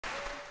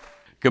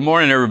Good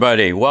morning,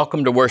 everybody.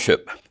 Welcome to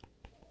worship.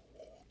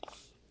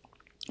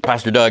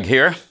 Pastor Doug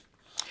here.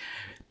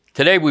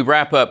 Today we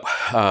wrap up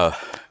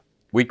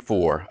week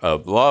 4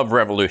 of Love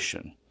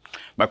Revolution.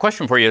 My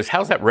question for you is,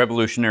 how's that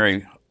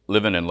revolutionary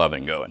living and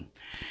loving going?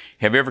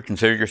 Have you ever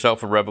considered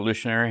yourself a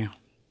revolutionary?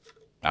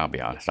 I'll be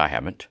honest, I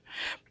haven't.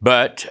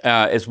 But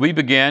as we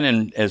begin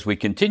and as we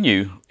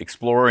continue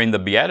exploring the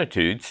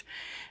Beatitudes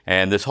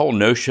and this whole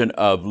notion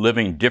of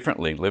living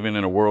differently, living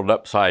in a world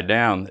upside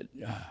down that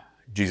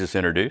Jesus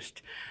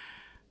introduced,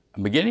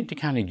 I'm beginning to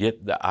kind of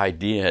get the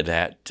idea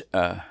that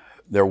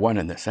they're one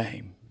and the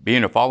same.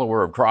 Being a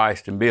follower of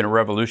Christ and being a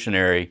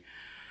revolutionary,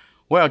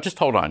 well, just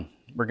hold on.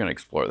 We're going to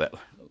explore that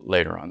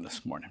later on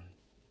this morning.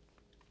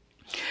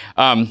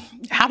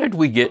 How did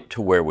we get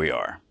to where we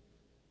are?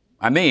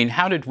 I mean,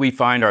 how did we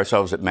find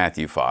ourselves at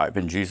Matthew 5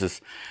 and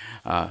Jesus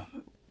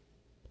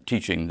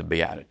teaching the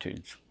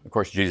Beatitudes? Of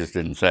course, Jesus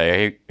didn't say,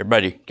 hey,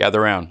 everybody,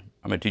 gather around.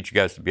 I'm going to teach you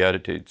guys the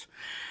Beatitudes.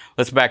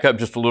 Let's back up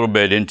just a little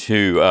bit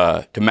into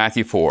to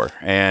Matthew 4.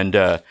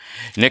 And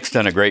Nick's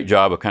done a great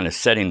job of kind of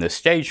setting the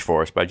stage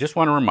for us. But I just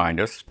want to remind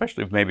us,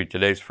 especially if maybe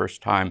today's the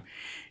first time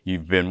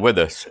you've been with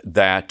us,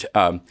 that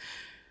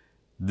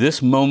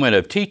this moment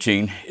of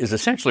teaching is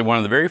essentially one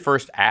of the very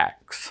first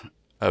acts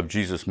of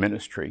Jesus'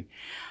 ministry.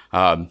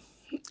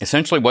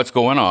 Essentially what's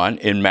going on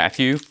in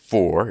Matthew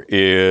 4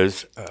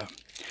 is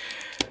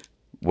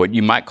what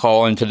you might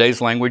call in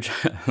today's language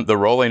the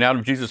rolling out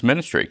of Jesus'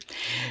 ministry.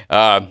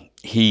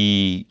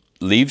 He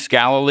leaves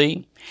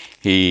Galilee,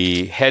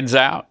 he heads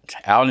out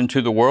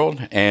into the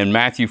world, and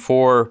Matthew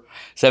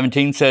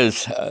 4:17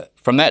 says,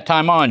 from that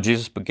time on,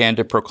 Jesus began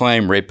to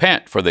proclaim,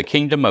 repent, for the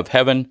kingdom of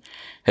heaven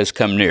has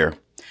come near.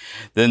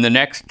 Then the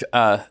next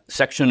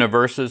section of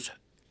verses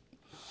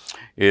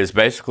is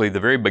basically the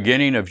very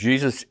beginning of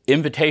Jesus'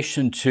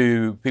 invitation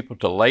to people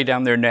to lay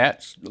down their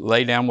nets,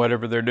 lay down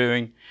whatever they're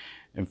doing,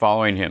 and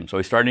following him. So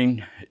he's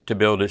starting to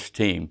build his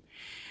team.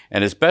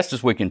 And as best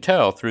as we can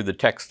tell through the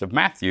text of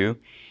Matthew,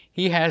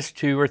 he has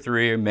 2 or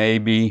 3 or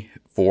maybe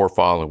 4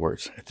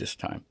 followers at this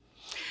time.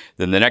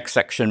 Then the next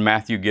section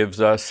Matthew gives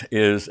us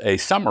is a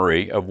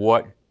summary of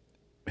what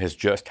has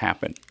just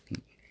happened.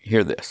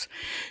 Hear this.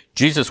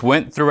 Jesus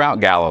went throughout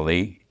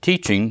Galilee,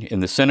 teaching in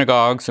the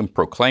synagogues and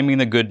proclaiming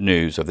the good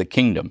news of the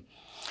kingdom,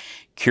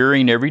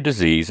 curing every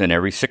disease and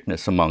every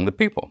sickness among the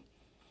people.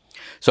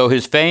 So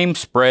his fame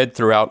spread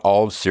throughout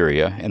all of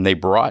Syria, and they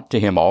brought to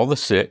him all the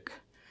sick,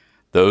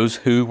 those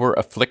who were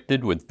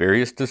afflicted with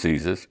various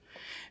diseases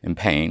and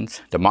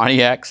pains,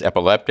 demoniacs,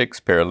 epileptics,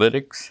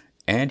 paralytics,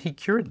 and he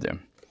cured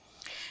them.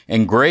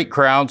 And great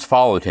crowds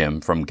followed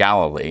him from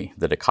Galilee,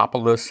 the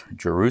Decapolis,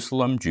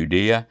 Jerusalem,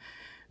 Judea,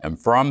 and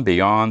from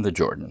beyond the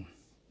Jordan.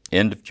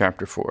 End of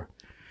chapter 4.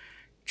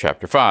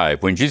 Chapter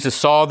 5. When Jesus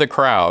saw the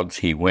crowds,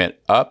 he went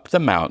up the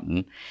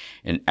mountain,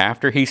 and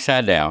after he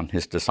sat down,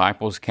 his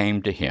disciples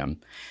came to him.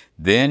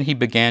 Then he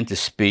began to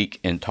speak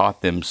and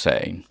taught them,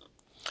 saying.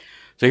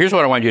 So here's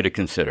what I want you to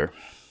consider.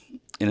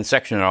 In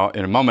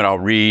a moment, I'll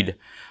read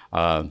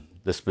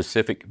the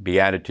specific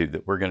beatitude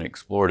that we're going to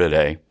explore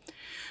today.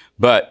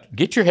 But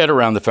get your head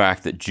around the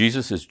fact that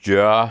Jesus is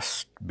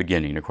just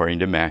beginning, according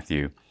to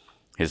Matthew,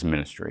 his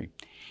ministry.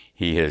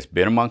 He has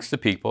been amongst the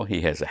people.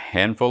 He has a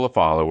handful of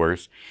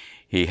followers.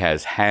 He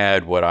has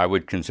had what I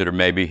would consider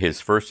maybe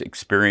his first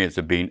experience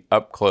of being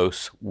up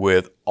close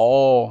with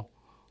all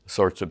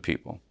sorts of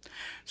people.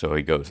 So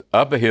he goes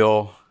up a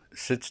hill,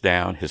 sits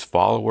down. His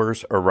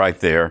followers are right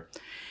there.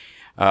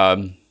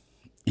 I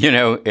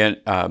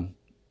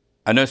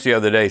noticed the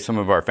other day some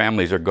of our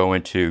families are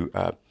going to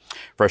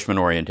freshman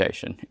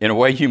orientation. In a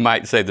way, you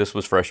might say this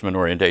was freshman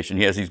orientation.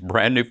 He has these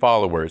brand new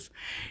followers.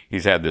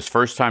 He's had this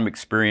first time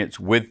experience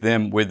with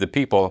them, with the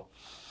people,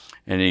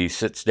 and he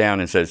sits down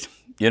and says,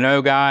 you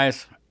know,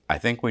 guys, I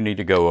think we need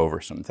to go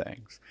over some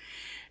things.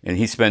 And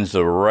he spends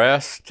the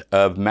rest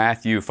of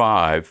Matthew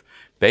 5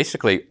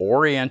 basically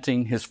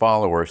orienting his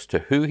followers to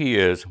who he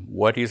is,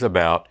 what he's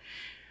about,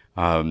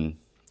 and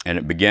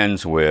it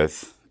begins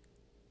with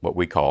what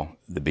we call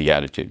the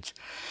Beatitudes.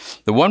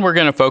 The one we're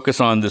going to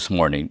focus on this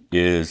morning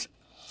is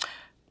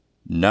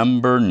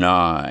number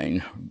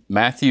 9,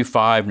 Matthew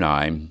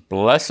 5:9.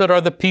 Blessed are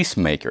the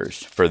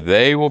peacemakers, for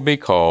they will be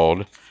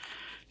called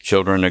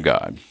children of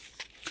God.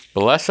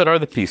 Blessed are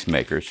the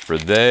peacemakers, for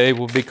they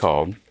will be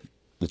called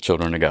the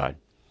children of God.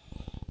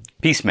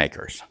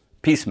 Peacemakers,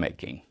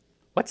 peacemaking.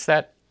 What's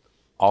that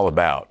all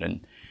about?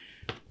 And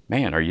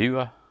man, are you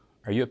a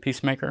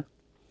peacemaker?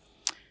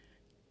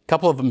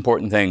 Couple of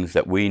important things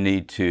that we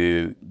need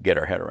to get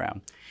our head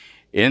around.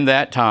 In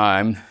that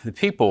time, the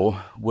people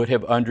would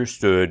have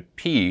understood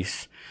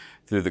peace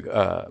through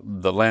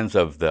the lens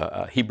of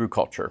the Hebrew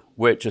culture,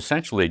 which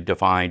essentially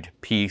defined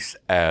peace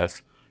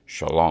as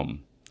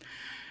shalom.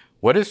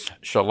 What is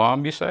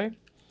shalom, you say?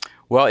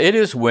 Well, it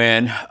is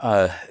when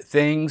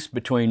things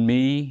between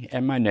me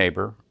and my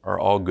neighbor are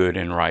all good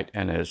and right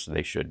and as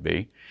they should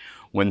be.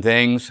 When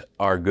things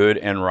are good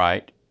and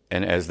right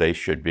and as they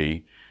should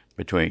be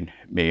between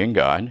me and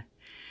God.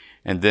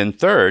 And then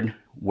third,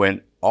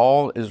 when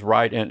all is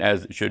right and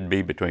as it should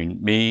be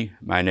between me,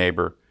 my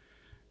neighbor,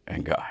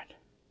 and God.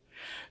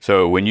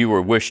 So when you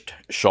were wished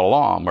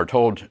shalom or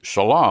told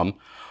shalom,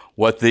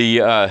 what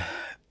the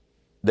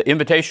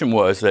invitation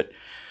was that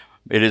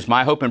it is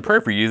my hope and prayer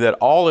for you that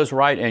all is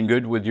right and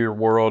good with your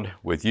world,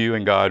 with you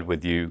and God,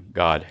 with you,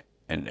 God,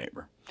 and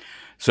neighbor.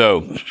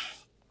 So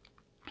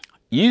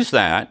use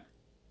that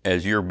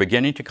as you're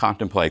beginning to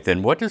contemplate,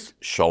 then what does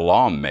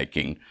shalom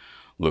making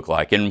look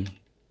like? And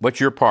what's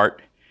your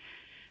part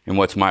and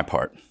what's my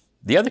part?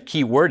 The other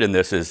key word in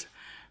this is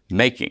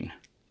making,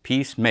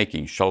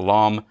 peacemaking,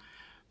 shalom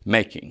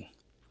making.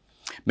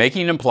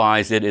 Making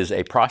implies it is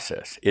a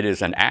process. It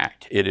is an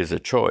act. It is a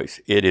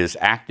choice. It is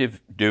active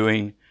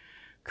doing,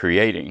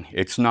 creating.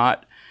 It's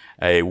not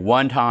a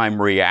one-time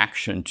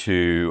reaction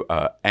to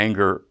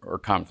anger or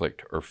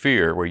conflict or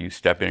fear where you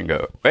step in and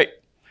go, wait,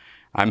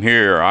 I'm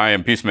here, I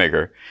am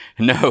peacemaker.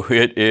 No,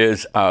 it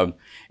is an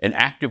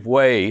active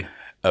way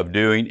of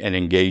doing and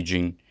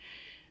engaging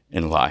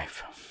in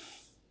life.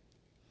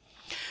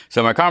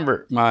 So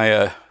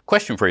my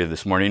question for you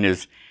this morning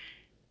is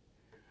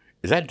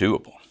that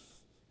doable?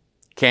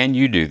 Can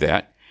you do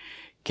that?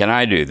 Can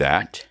I do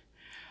that?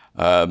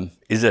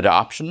 Is it an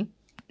option?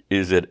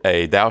 Is it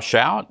a thou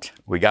shalt,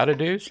 we got to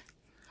do's?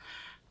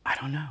 I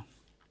don't know.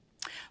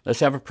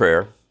 Let's have a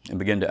prayer and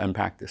begin to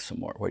unpack this some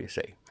more. What do you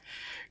say?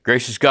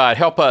 Gracious God,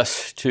 help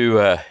us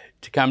to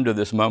come to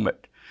this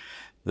moment,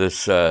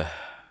 this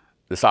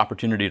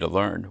opportunity to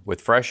learn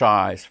with fresh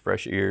eyes,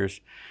 fresh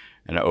ears,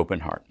 and an open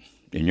heart.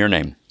 In your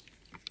name,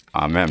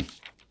 amen.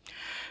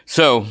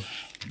 So,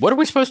 what are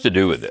we supposed to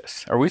do with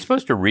this? Are we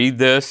supposed to read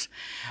this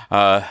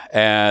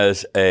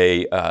as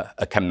a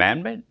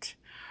commandment?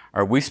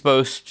 Are we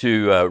supposed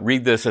to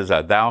read this as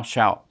a thou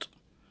shalt?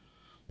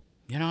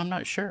 I'm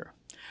not sure.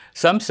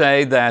 Some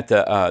say that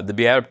the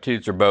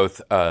Beatitudes are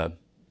both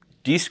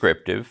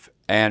descriptive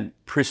and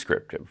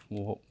prescriptive.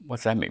 Well,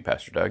 what's that mean,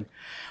 Pastor Doug?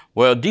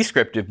 Well,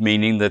 descriptive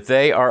meaning that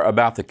they are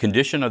about the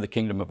condition of the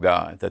kingdom of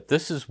God, that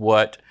this is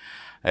what,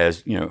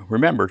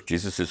 remember,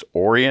 Jesus is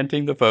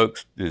orienting the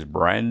folks, his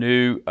brand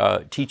new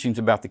teachings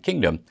about the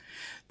kingdom.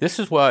 This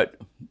is what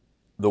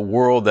the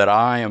world that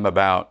I am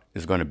about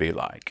is going to be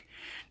like.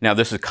 Now,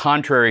 this is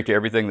contrary to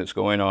everything that's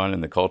going on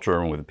in the culture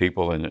and with the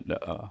people and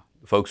the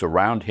folks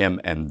around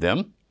him and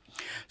them.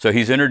 So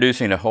he's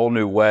introducing a whole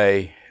new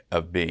way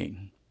of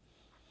being.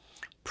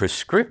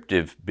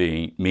 Prescriptive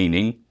being,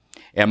 meaning,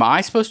 am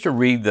I supposed to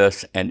read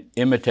this and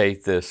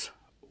imitate this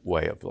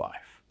way of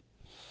life?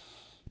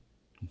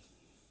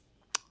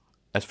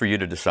 That's for you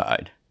to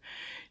decide.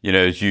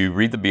 As you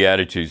read the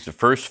Beatitudes, the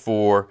first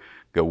four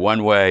go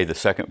one way, the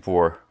second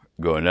four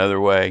go another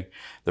way.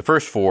 The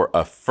first four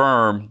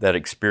affirm that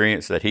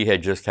experience that he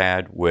had just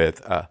had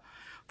with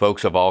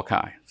folks of all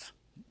kinds,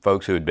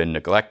 folks who had been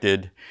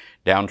neglected,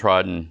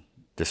 downtrodden,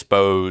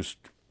 disposed,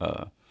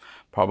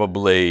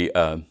 probably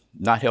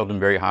not held in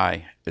very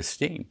high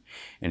esteem.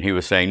 And he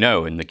was saying,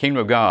 no, in the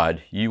kingdom of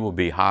God, you will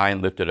be high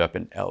and lifted up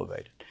and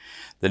elevated.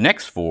 The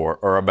next four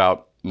are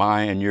about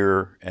my and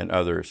your and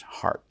others'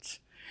 hearts.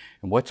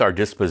 And what's our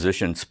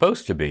disposition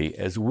supposed to be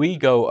as we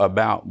go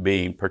about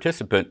being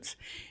participants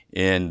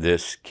in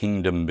this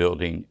kingdom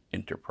building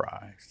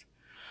enterprise?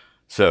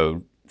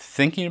 So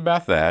thinking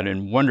about that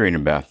and wondering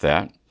about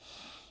that,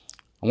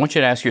 I want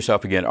you to ask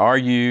yourself again, are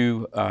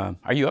you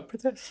up for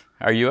this?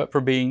 Are you up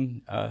for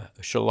being a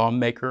shalom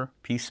maker,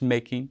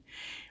 peacemaking?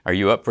 Are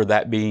you up for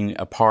that being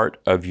a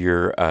part of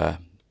your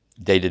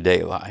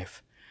day-to-day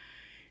life?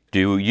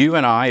 Do you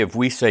and I, if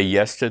we say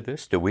yes to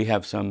this, do we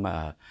have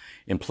some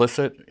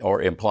implicit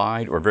or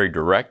implied or very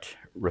direct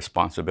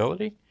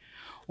responsibility?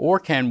 Or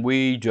can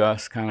we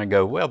just kind of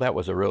go, well, that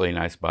was a really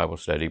nice Bible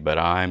study, but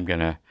I'm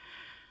gonna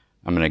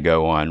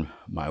go on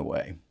my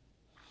way.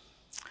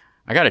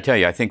 I got to tell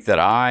you, I think that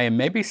I, and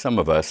maybe some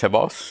of us, have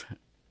also,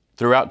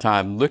 throughout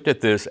time, looked at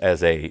this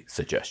as a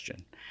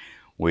suggestion.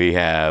 We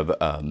have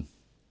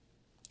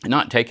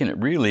not taken it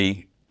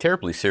really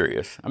terribly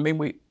serious. I mean,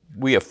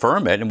 we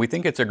affirm it and we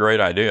think it's a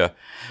great idea,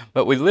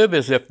 but we live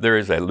as if there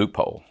is a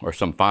loophole or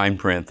some fine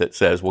print that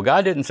says, well,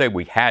 God didn't say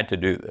we had to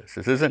do this.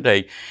 This isn't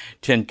a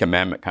Ten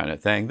Commandment kind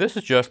of thing. This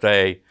is just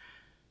a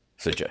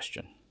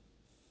suggestion.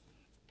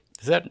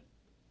 Does that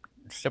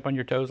step on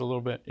your toes a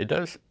little bit? It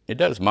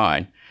does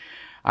mine.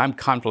 I'm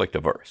conflict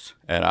averse,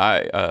 and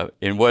I,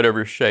 in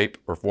whatever shape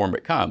or form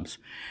it comes.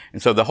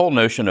 And so the whole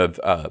notion of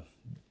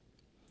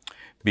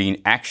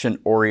being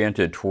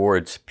action-oriented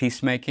towards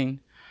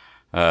peacemaking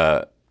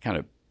kind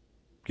of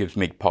gives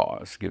me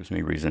pause, gives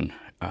me reason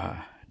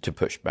to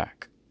push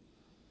back.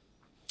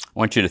 I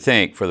want you to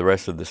think for the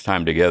rest of this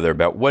time together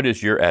about what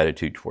is your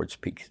attitude towards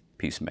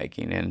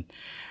peacemaking, and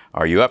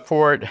are you up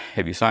for it?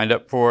 Have you signed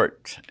up for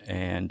it?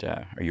 And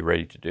are you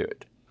ready to do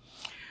it?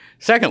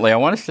 Secondly, I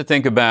want us to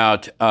think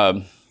about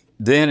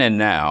then and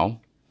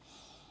now.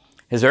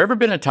 Has there ever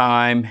been a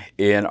time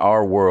in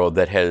our world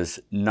that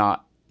has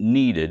not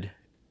needed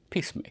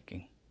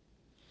peacemaking?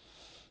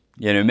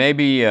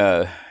 Maybe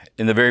in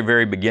the very,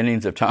 very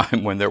beginnings of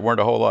time when there weren't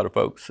a whole lot of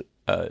folks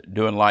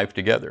doing life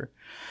together.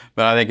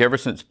 But I think ever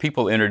since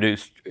people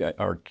introduced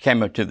or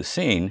came up to the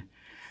scene,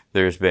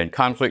 there's been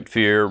conflict,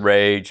 fear,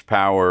 rage,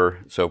 power,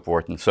 so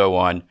forth and so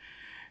on.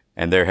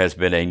 And there has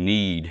been a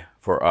need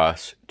for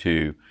us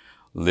to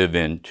live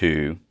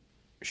into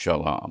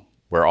shalom,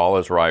 where all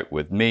is right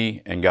with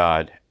me and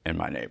God and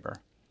my neighbor.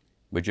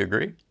 Would you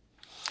agree?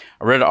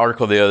 I read an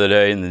article the other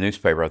day in the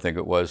newspaper, I think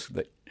it was,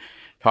 that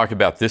talked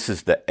about this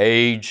is the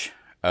age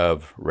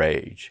of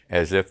rage,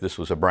 as if this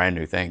was a brand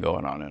new thing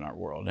going on in our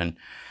world. And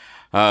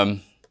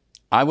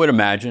I would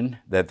imagine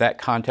that that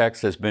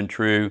context has been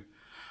true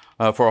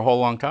for a whole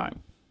long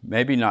time.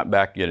 Maybe not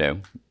back,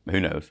 who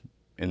knows,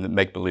 in the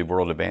make-believe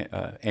world of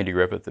Andy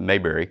Griffith and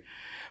Mayberry.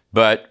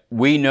 But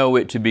we know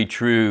it to be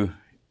true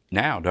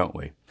now, don't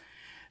we?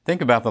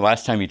 Think about the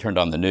last time you turned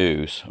on the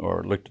news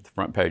or looked at the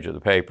front page of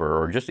the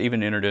paper or just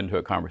even entered into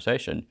a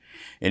conversation.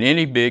 In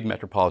any big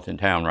metropolitan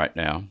town right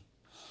now,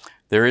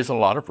 there is a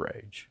lot of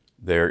rage.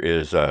 There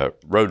is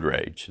road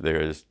rage. There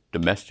is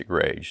domestic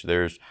rage.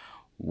 There's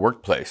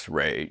workplace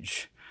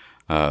rage,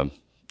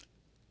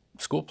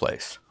 school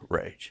place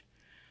rage.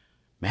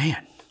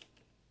 Man,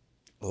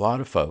 a lot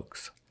of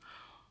folks,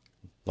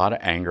 a lot of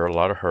anger, a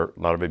lot of hurt,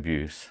 a lot of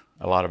abuse,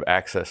 a lot of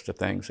access to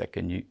things that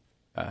can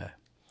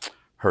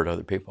hurt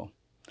other people.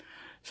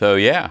 So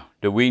yeah,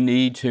 do we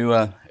need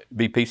to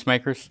be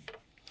peacemakers?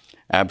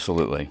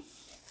 Absolutely.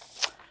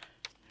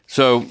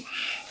 So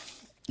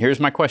here's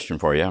my question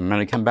for you. I'm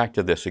going to come back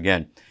to this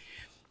again.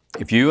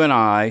 If you and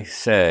I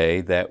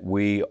say that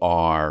we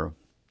are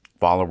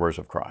followers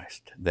of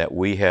Christ, that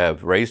we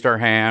have raised our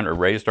hand or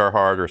raised our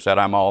heart or said,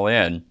 I'm all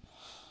in,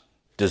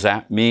 does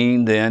that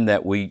mean then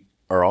that we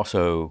are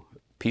also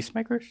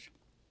peacemakers?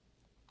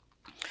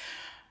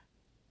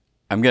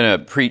 I'm going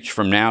to preach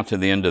from now to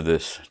the end of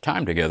this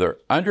time together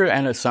under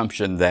an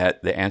assumption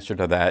that the answer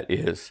to that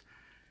is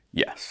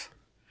yes,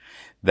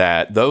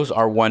 that those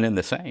are one and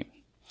the same,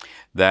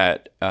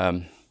 that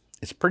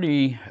it's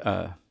pretty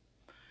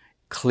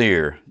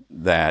clear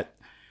that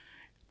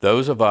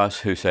those of us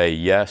who say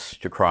yes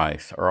to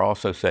Christ are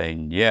also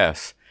saying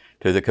yes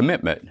to the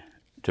commitment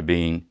to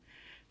being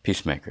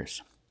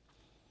peacemakers.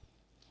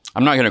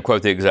 I'm not going to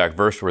quote the exact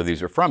verse where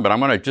these are from, but I'm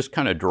going to just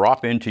kind of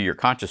drop into your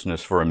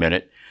consciousness for a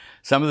minute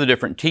some of the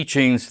different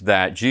teachings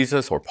that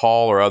Jesus or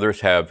Paul or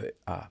others have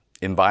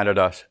invited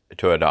us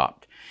to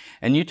adopt.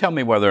 And you tell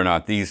me whether or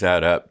not these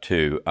add up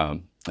to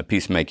a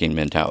peacemaking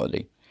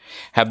mentality.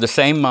 Have the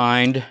same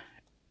mind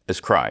as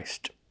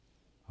Christ,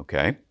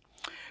 okay?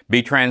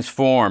 Be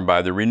transformed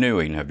by the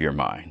renewing of your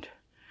mind.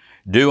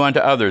 Do unto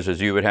others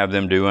as you would have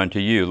them do unto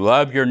you.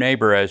 Love your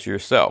neighbor as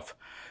yourself.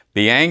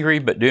 Be angry,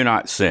 but do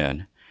not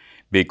sin.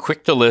 Be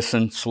quick to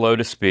listen, slow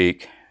to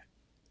speak,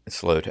 and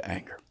slow to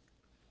anger.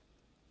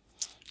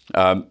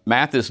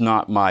 Math is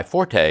not my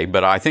forte,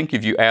 but I think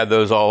if you add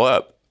those all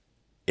up,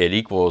 it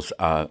equals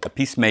a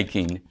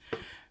peacemaking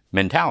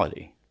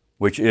mentality,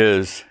 which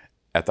is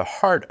at the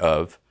heart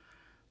of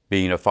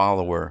being a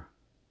follower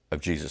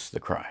of Jesus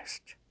the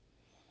Christ.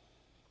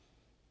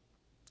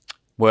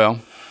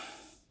 Well,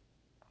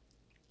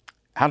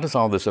 how does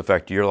all this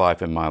affect your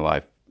life and my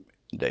life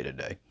day to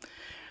day?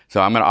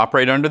 So I'm going to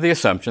operate under the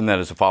assumption that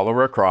as a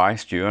follower of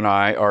Christ, you and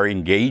I are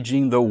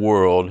engaging the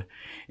world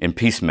in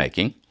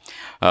peacemaking.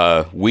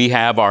 We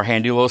have our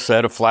handy little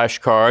set of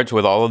flashcards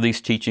with all of these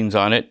teachings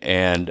on it,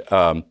 and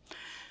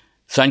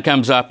sun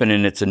comes up and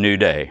then it's a new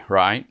day,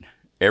 right?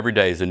 Every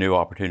day is a new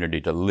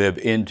opportunity to live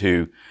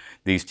into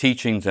these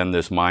teachings and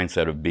this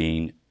mindset of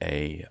being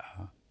a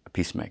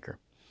peacemaker.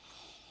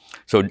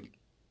 So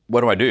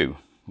what do?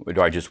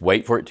 Do I just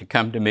wait for it to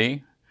come to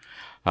me?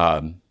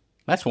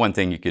 That's one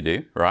thing you could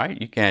do, right?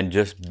 You can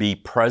just be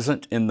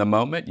present in the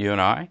moment, you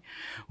and I.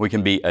 We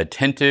can be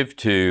attentive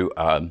to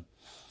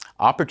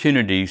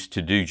opportunities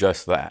to do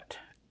just that,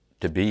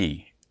 to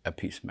be a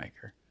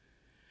peacemaker.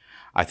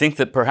 I think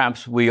that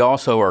perhaps we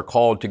also are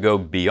called to go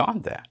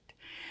beyond that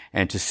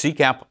and to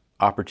seek out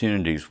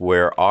opportunities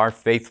where our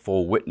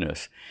faithful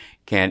witness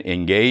can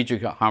engage a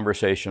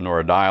conversation or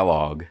a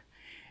dialogue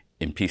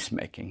in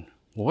peacemaking.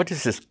 What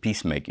is this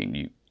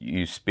peacemaking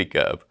you speak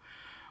of?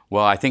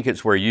 Well, I think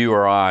it's where you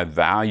or I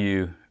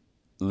value,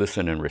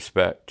 listen, and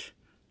respect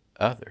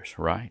others,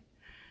 right?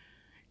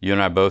 You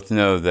and I both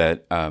know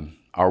that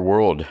our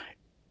world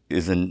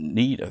is in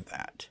need of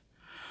that.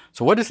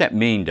 So what does that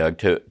mean, Doug,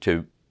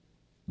 to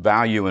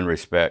value and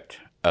respect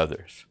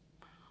others?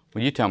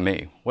 Well, you tell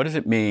me. What does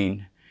it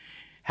mean?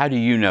 How do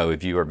you know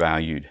if you are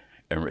valued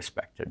and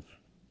respected?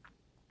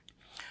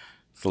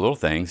 It's the little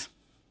things.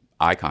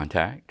 Eye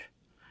contact.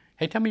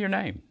 Hey, tell me your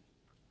name.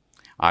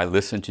 I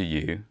listen to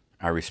you.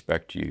 I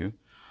respect you.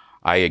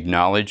 I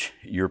acknowledge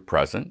your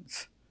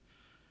presence.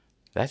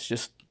 That's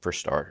just for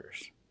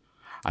starters.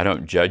 I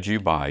don't judge you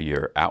by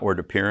your outward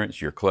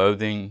appearance, your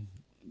clothing,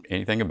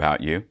 anything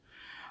about you.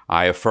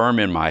 I affirm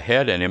in my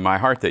head and in my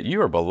heart that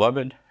you are a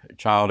beloved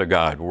child of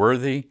God,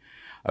 worthy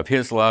of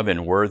His love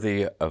and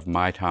worthy of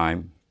my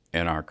time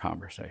in our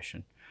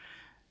conversation.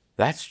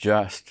 That's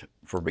just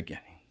for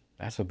beginning.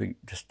 That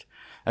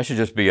should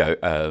just be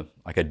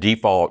like a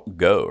default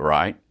go,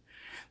 right?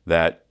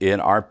 That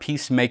in our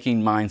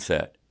peacemaking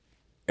mindset,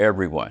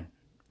 everyone,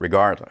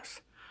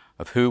 regardless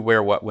of who,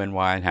 where, what, when,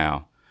 why, and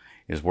how,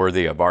 is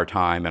worthy of our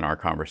time and our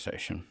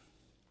conversation.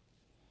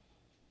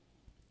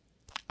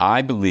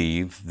 I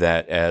believe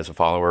that as a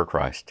follower of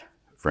Christ,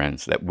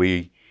 friends, that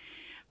we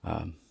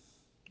have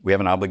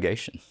an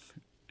obligation,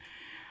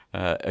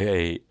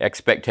 a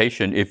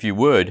expectation, if you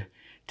would,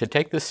 to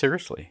take this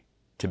seriously,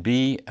 to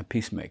be a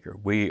peacemaker.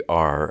 We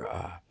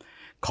are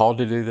called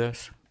to do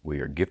this. We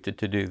are gifted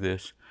to do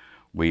this.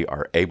 We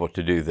are able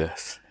to do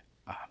this.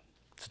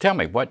 So tell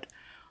me,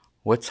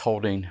 what's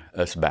holding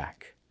us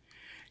back?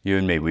 You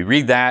and me. We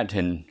read that,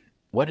 and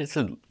what's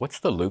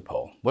the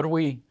loophole? What are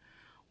we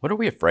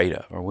afraid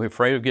of? Are we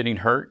afraid of getting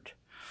hurt?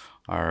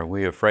 Are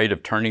we afraid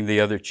of turning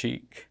the other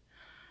cheek?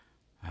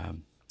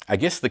 I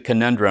guess the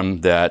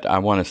conundrum that I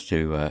want us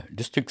to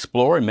just to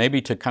explore and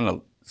maybe to kind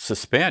of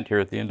suspend here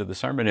at the end of the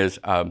sermon is,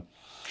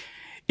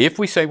 if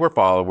we say we're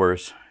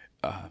followers,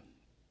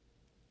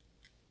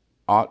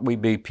 ought we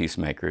be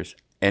peacemakers?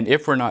 And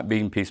if we're not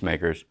being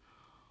peacemakers,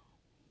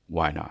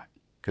 why not?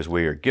 Because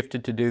we are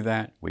gifted to do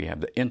that. We have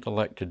the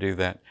intellect to do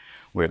that.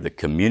 We have the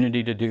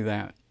community to do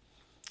that.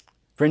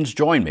 Friends,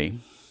 join me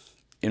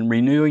in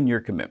renewing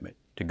your commitment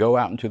to go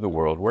out into the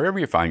world, wherever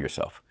you find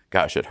yourself.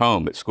 Gosh, at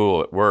home, at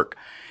school, at work,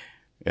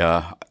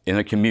 in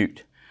a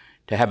commute,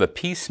 to have a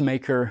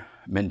peacemaker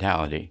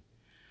mentality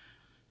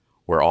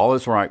where all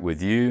is right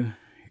with you,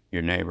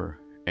 your neighbor,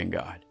 and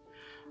God.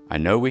 I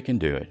know we can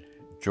do it.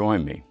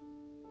 Join me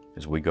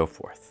as we go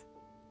forth.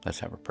 Let's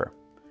have a prayer.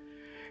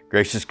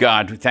 Gracious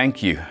God, we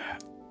thank you,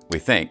 we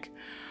thank,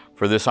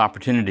 for this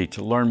opportunity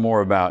to learn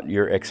more about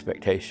your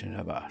expectation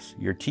of us,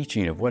 your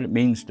teaching of what it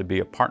means to be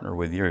a partner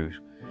with you,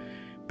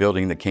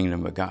 building the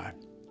kingdom of God.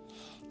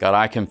 God,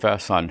 I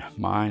confess on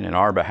mine and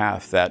our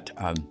behalf that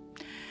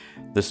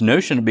this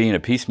notion of being a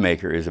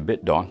peacemaker is a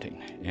bit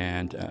daunting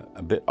and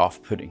a bit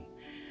off-putting.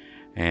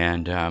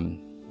 And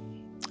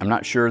I'm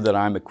not sure that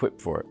I'm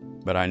equipped for it,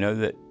 but I know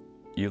that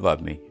you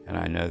love me, and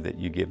I know that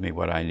you give me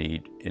what I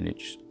need in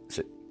each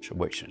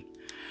situation.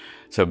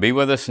 So be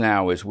with us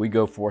now as we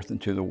go forth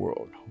into the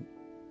world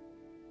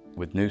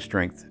with new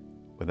strength,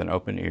 with an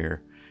open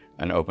ear,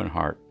 an open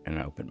heart, and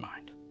an open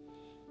mind.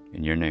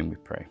 In your name we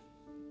pray.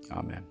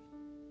 Amen.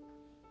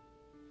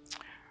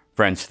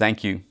 Friends,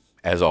 thank you,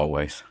 as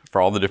always, for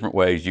all the different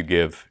ways you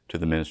give to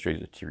the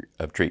ministry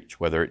of Trietsch,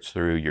 whether it's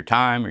through your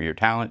time or your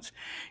talents,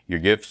 your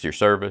gifts, your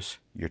service,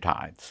 your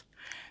tithes.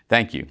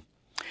 Thank you.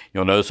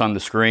 You'll notice on the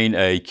screen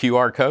a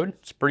QR code.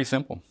 It's pretty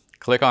simple.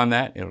 Click on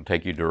that. It'll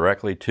take you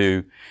directly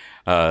to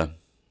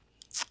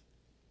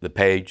the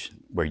page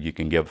where you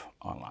can give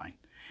online.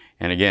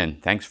 And again,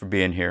 thanks for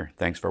being here.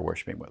 Thanks for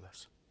worshiping with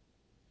us.